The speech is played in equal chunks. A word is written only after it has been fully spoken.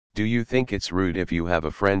Do you think it's rude if you have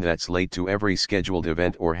a friend that's late to every scheduled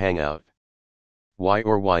event or hangout? Why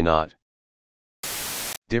or why not?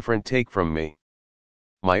 Different take from me.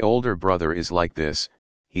 My older brother is like this,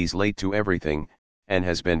 he's late to everything, and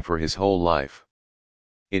has been for his whole life.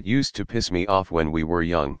 It used to piss me off when we were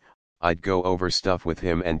young. I'd go over stuff with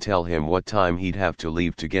him and tell him what time he'd have to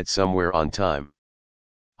leave to get somewhere on time.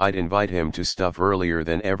 I'd invite him to stuff earlier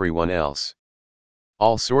than everyone else.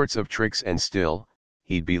 All sorts of tricks, and still,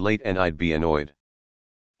 he'd be late and I'd be annoyed.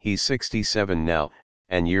 He's 67 now,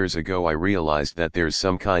 and years ago I realized that there's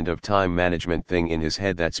some kind of time management thing in his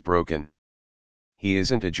head that's broken. He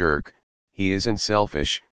isn't a jerk, he isn't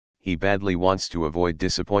selfish, he badly wants to avoid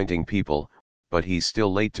disappointing people, but he's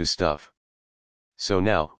still late to stuff. So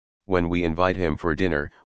now, when we invite him for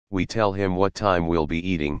dinner, we tell him what time we'll be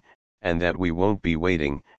eating, and that we won't be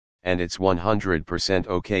waiting, and it's 100%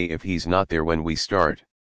 okay if he's not there when we start.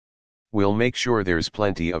 We'll make sure there's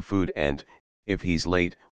plenty of food, and, if he's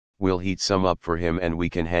late, we'll heat some up for him and we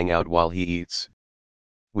can hang out while he eats.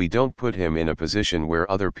 We don't put him in a position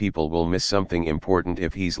where other people will miss something important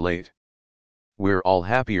if he's late. We're all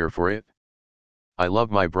happier for it. I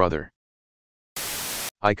love my brother.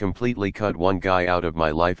 I completely cut one guy out of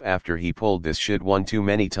my life after he pulled this shit one too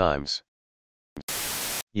many times.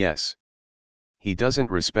 Yes. He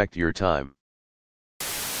doesn't respect your time.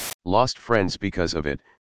 Lost friends because of it,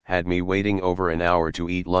 had me waiting over an hour to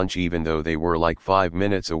eat lunch even though they were like 5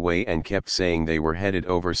 minutes away and kept saying they were headed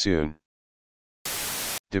over soon.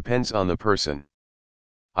 Depends on the person.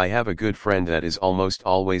 I have a good friend that is almost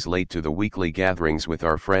always late to the weekly gatherings with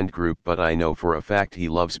our friend group, but I know for a fact he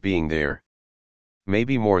loves being there.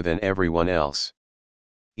 Maybe more than everyone else.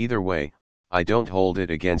 Either way, I don't hold it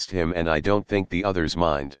against him and I don't think the others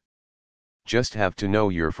mind. Just have to know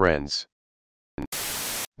your friends.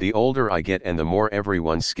 The older I get and the more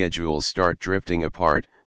everyone's schedules start drifting apart,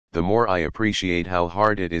 the more I appreciate how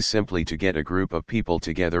hard it is simply to get a group of people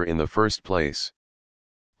together in the first place.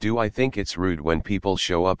 Do I think it's rude when people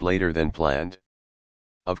show up later than planned?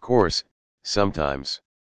 Of course, sometimes.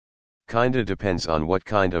 Kinda depends on what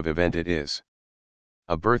kind of event it is.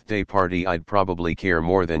 A birthday party I'd probably care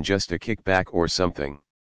more than just a kickback or something.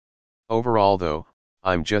 Overall though,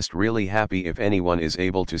 I'm just really happy if anyone is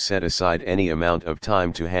able to set aside any amount of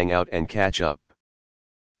time to hang out and catch up.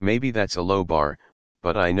 Maybe that's a low bar,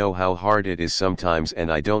 but I know how hard it is sometimes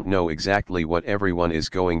and I don't know exactly what everyone is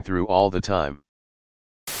going through all the time.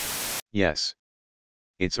 Yes.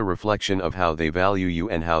 It's a reflection of how they value you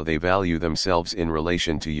and how they value themselves in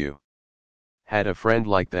relation to you. Had a friend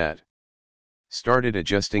like that. Started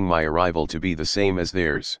adjusting my arrival to be the same as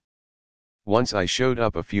theirs. Once I showed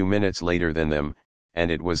up a few minutes later than them, and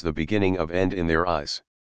it was the beginning of end in their eyes.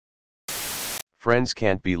 Friends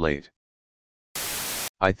can't be late.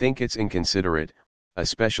 I think it's inconsiderate,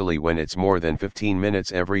 especially when it's more than 15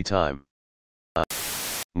 minutes every time.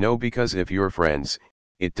 No, because if you're friends,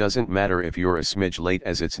 it doesn't matter if you're a smidge late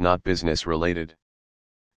as it's not business related.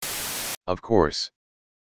 Of course.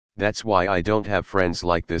 That's why I don't have friends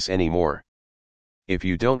like this anymore. If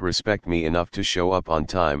you don't respect me enough to show up on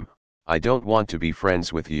time, I don't want to be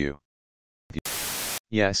friends with you.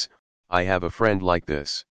 Yes, I have a friend like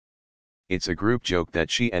this. It's a group joke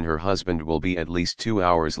that she and her husband will be at least 2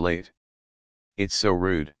 hours late. It's so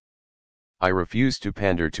rude. I refuse to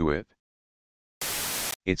pander to it.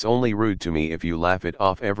 It's only rude to me if you laugh it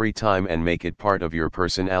off every time and make it part of your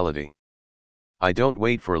personality. I don't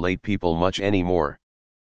wait for late people much anymore.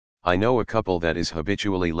 I know a couple that is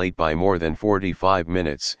habitually late by more than 45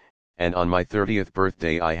 minutes, and on my 30th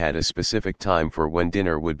birthday I had a specific time for when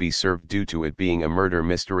dinner would be served due to it being a murder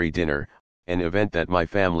mystery dinner, an event that my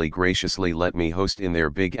family graciously let me host in their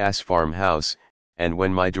big-ass farmhouse, and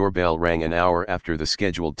when my doorbell rang an hour after the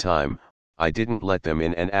scheduled time, I didn't let them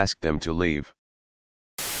in and asked them to leave.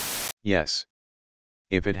 Yes.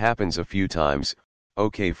 If it happens a few times,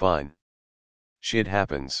 okay, fine. Shit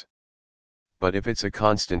happens. But if it's a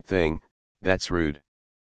constant thing, that's rude.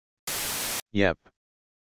 Yep.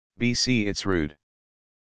 BC, it's rude.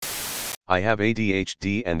 I have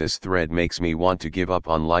ADHD and this thread makes me want to give up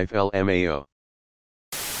on life, LMAO.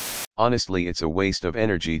 Honestly, it's a waste of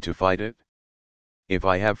energy to fight it. If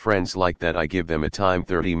I have friends like that, I give them a time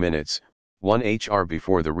 30 minutes, 1 HR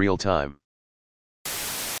before the real time.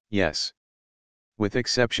 Yes. With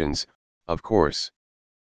exceptions, of course.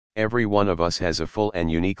 Every one of us has a full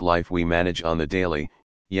and unique life we manage on the daily,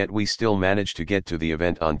 yet we still manage to get to the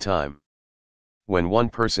event on time. When one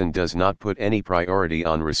person does not put any priority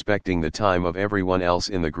on respecting the time of everyone else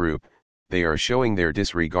in the group, they are showing their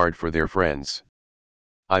disregard for their friends.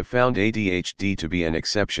 I've found ADHD to be an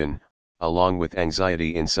exception, along with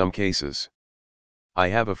anxiety in some cases. I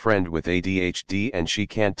have a friend with ADHD and she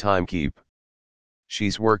can't time keep.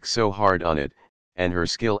 She's worked so hard on it, and her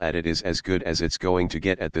skill at it is as good as it's going to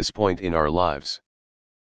get at this point in our lives.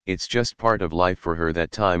 It's just part of life for her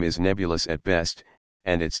that time is nebulous at best,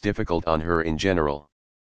 and it's difficult on her in general.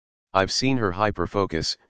 I've seen her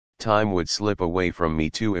hyper-focus. Time would slip away from me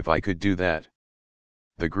too if I could do that.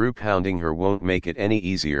 The group hounding her won't make it any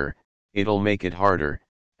easier, it'll make it harder,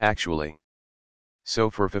 actually. So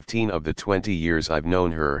for 15 of the 20 years I've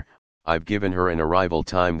known her, I've given her an arrival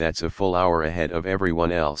time that's a full hour ahead of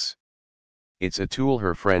everyone else. It's a tool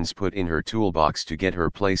her friends put in her toolbox to get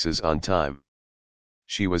her places on time.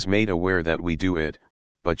 She was made aware that we do it,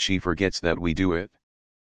 but she forgets that we do it.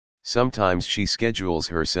 Sometimes she schedules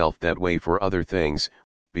herself that way for other things,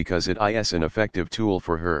 because it is an effective tool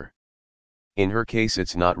for her. In her case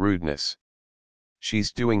it's not rudeness.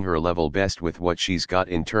 She's doing her level best with what she's got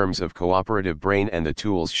in terms of cooperative brain and the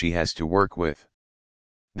tools she has to work with.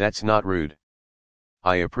 That's not rude.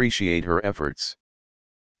 I appreciate her efforts.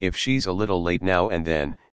 If she's a little late now and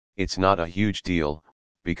then, it's not a huge deal,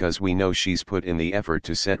 because we know she's put in the effort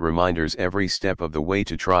to set reminders every step of the way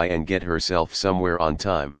to try and get herself somewhere on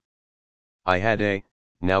time. I had a,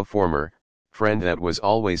 now former, friend that was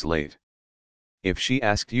always late. If she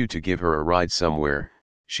asked you to give her a ride somewhere,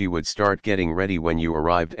 she would start getting ready when you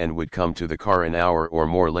arrived and would come to the car an hour or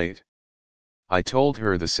more late. I told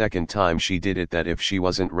her the second time she did it that if she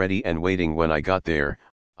wasn't ready and waiting when I got there,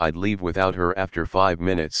 I'd leave without her after 5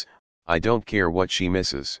 minutes. I don't care what she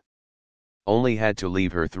misses. Only had to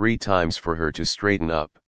leave her 3 times for her to straighten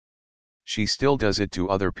up. She still does it to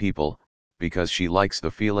other people, because she likes the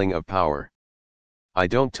feeling of power. I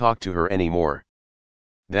don't talk to her anymore.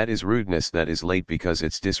 That is rudeness that is late because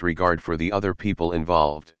it's disregard for the other people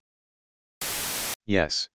involved.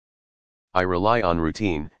 Yes. I rely on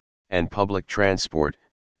routine, and public transport,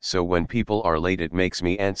 so when people are late it makes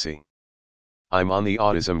me antsy. I'm on the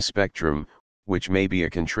autism spectrum, which may be a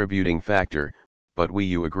contributing factor, but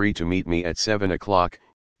you agree to meet me at 7 o'clock,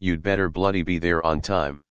 you'd better bloody be there on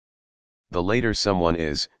time. The later someone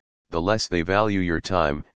is, the less they value your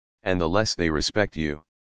time, and the less they respect you.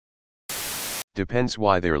 Depends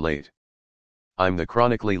why they're late. I'm the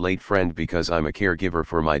chronically late friend because I'm a caregiver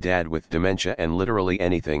for my dad with dementia, and literally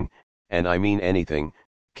anything, and I mean anything,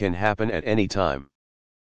 can happen at any time.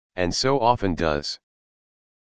 And so often does.